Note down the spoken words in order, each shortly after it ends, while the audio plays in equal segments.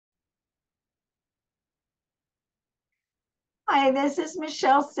Hi, this is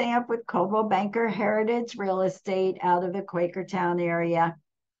Michelle Samp with Coldwell Banker Heritage Real Estate out of the Quakertown area.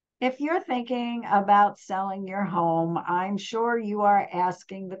 If you're thinking about selling your home, I'm sure you are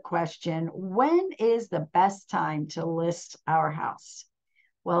asking the question, when is the best time to list our house?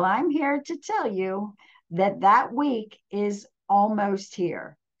 Well, I'm here to tell you that that week is almost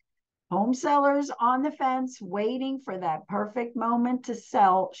here. Home sellers on the fence waiting for that perfect moment to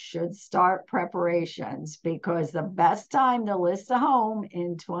sell should start preparations because the best time to list a home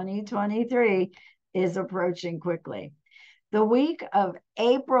in 2023 is approaching quickly. The week of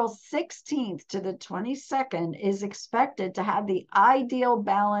April 16th to the 22nd is expected to have the ideal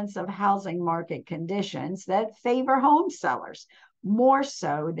balance of housing market conditions that favor home sellers more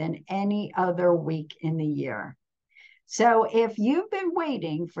so than any other week in the year. So if you've been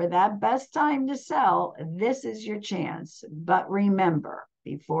waiting for that best time to sell, this is your chance. But remember,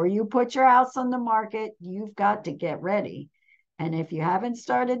 before you put your house on the market, you've got to get ready. And if you haven't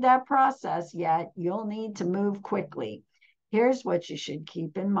started that process yet, you'll need to move quickly. Here's what you should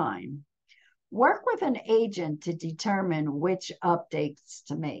keep in mind. Work with an agent to determine which updates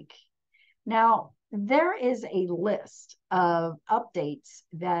to make. Now, there is a list of updates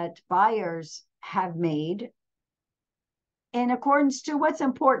that buyers have made in accordance to what's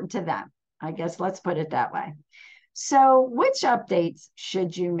important to them. I guess let's put it that way. So, which updates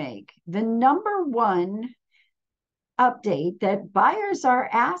should you make? The number one update that buyers are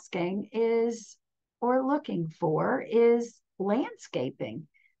asking is or looking for is landscaping,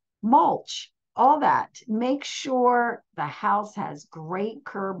 mulch, all that. Make sure the house has great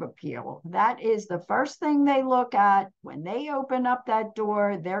curb appeal. That is the first thing they look at when they open up that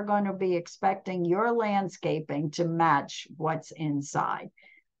door. They're going to be expecting your landscaping to match what's inside.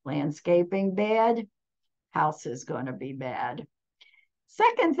 Landscaping bad, house is going to be bad.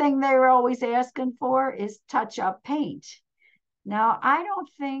 Second thing they're always asking for is touch up paint. Now, I don't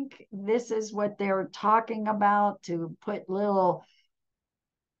think this is what they're talking about, to put little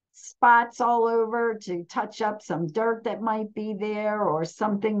spots all over to touch up some dirt that might be there or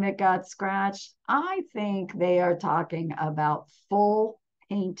something that got scratched. I think they are talking about full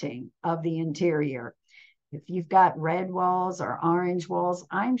painting of the interior. If you've got red walls or orange walls,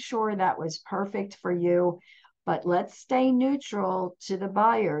 I'm sure that was perfect for you. But let's stay neutral to the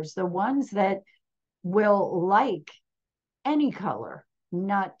buyers, the ones that will like any color,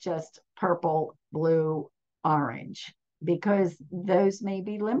 not just purple, blue, orange, because those may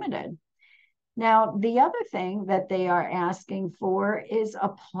be limited. Now, the other thing that they are asking for is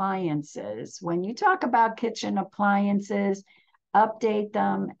appliances. When you talk about kitchen appliances, update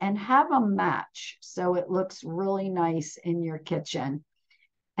them and have them match so it looks really nice in your kitchen.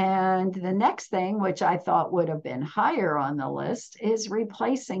 And the next thing, which I thought would have been higher on the list, is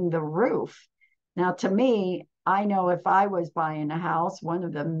replacing the roof. Now, to me, I know if I was buying a house, one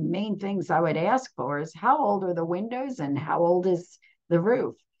of the main things I would ask for is how old are the windows and how old is the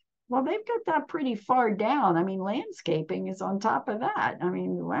roof? Well, they've got that pretty far down. I mean, landscaping is on top of that. I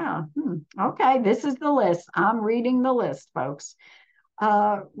mean, wow. Okay, this is the list. I'm reading the list, folks.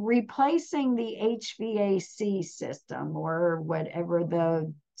 Replacing the HVAC system or whatever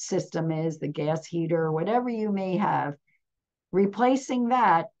the system is, the gas heater, whatever you may have, replacing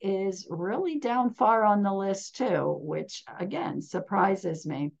that is really down far on the list too, which again surprises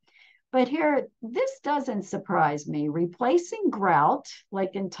me. But here, this doesn't surprise me. Replacing grout,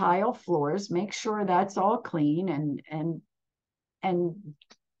 like in tile floors, make sure that's all clean and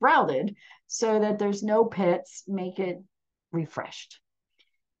grouted so that there's no pits, make it refreshed.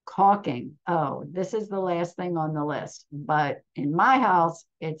 Caulking. Oh, this is the last thing on the list. But in my house,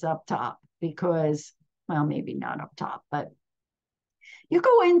 it's up top because, well, maybe not up top, but you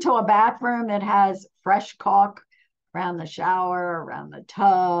go into a bathroom that has fresh caulk around the shower, around the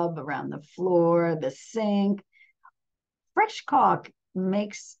tub, around the floor, the sink. Fresh caulk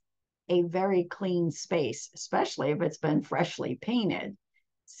makes a very clean space, especially if it's been freshly painted.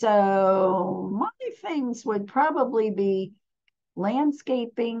 So my things would probably be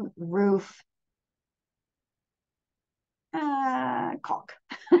landscaping, roof, caulk.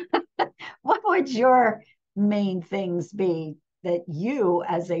 What would your main things be that you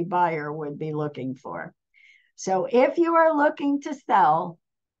as a buyer would be looking for? So if you are looking to sell,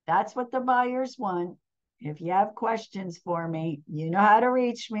 that's what the buyers want. If you have questions for me, you know how to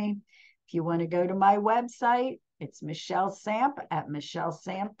reach me. If you want to go to my website, it's Michelle Samp at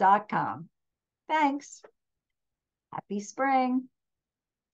michellesamp.com. Thanks. Happy spring.